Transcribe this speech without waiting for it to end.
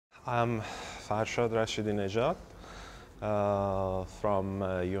I'm Farshad Rashidi Nejad from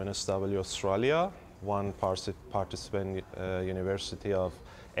UNSW Australia, one participant university of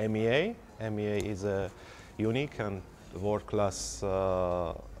MEA. MEA is a unique and world-class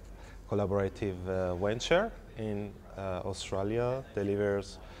collaborative venture in Australia,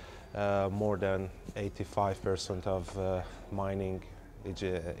 delivers more than 85% of mining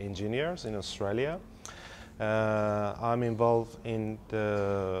engineers in Australia. I'm involved in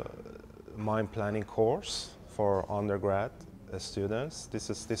the mine planning course for undergrad students.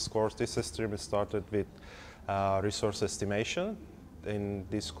 This stream started with resource estimation. In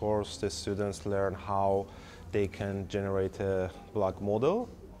this course, the students learn how they can generate a block model,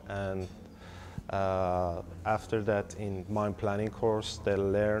 and after that, in mine planning course, they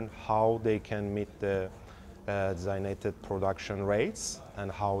learn how they can meet the designated production rates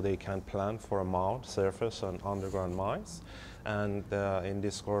and how they can plan for a mount, surface, and underground mines. And in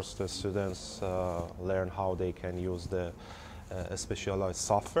this course, the students learn how they can use the specialized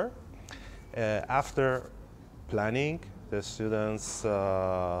software. After planning, the students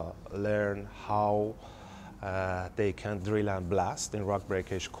learn how they can drill and blast in rock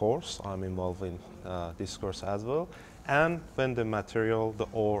breakage course. I'm involved in this course as well. And when the material, the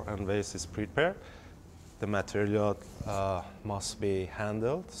ore and waste is prepared, the material must be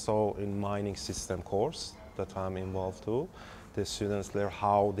handled. So in mining system course that I'm involved too, the students learn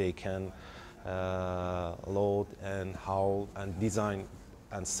how they can load and design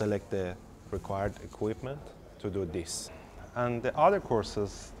and select the required equipment to do this. And the other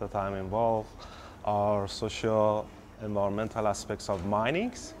courses that I'm involved are social environmental aspects of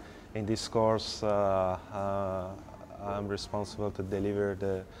mining. In this course, I'm responsible to deliver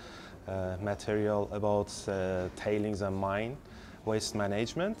the material about tailings and mine waste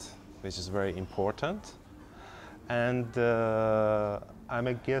management, which is very important. And I'm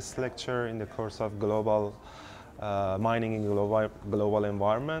a guest lecturer in the course of global mining in global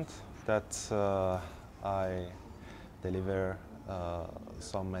environment that I deliver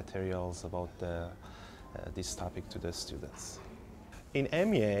some materials about this topic to the students. In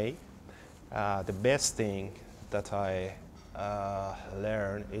MEA, the best thing that I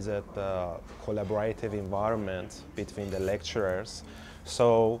learn is a collaborative environment between the lecturers.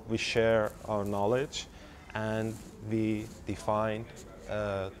 So we share our knowledge and we define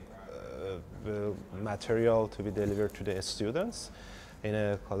the material to be delivered to the students in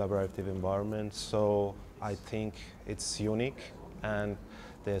a collaborative environment. So I think it's unique and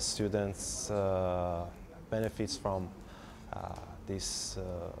the students benefits from this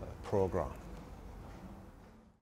program.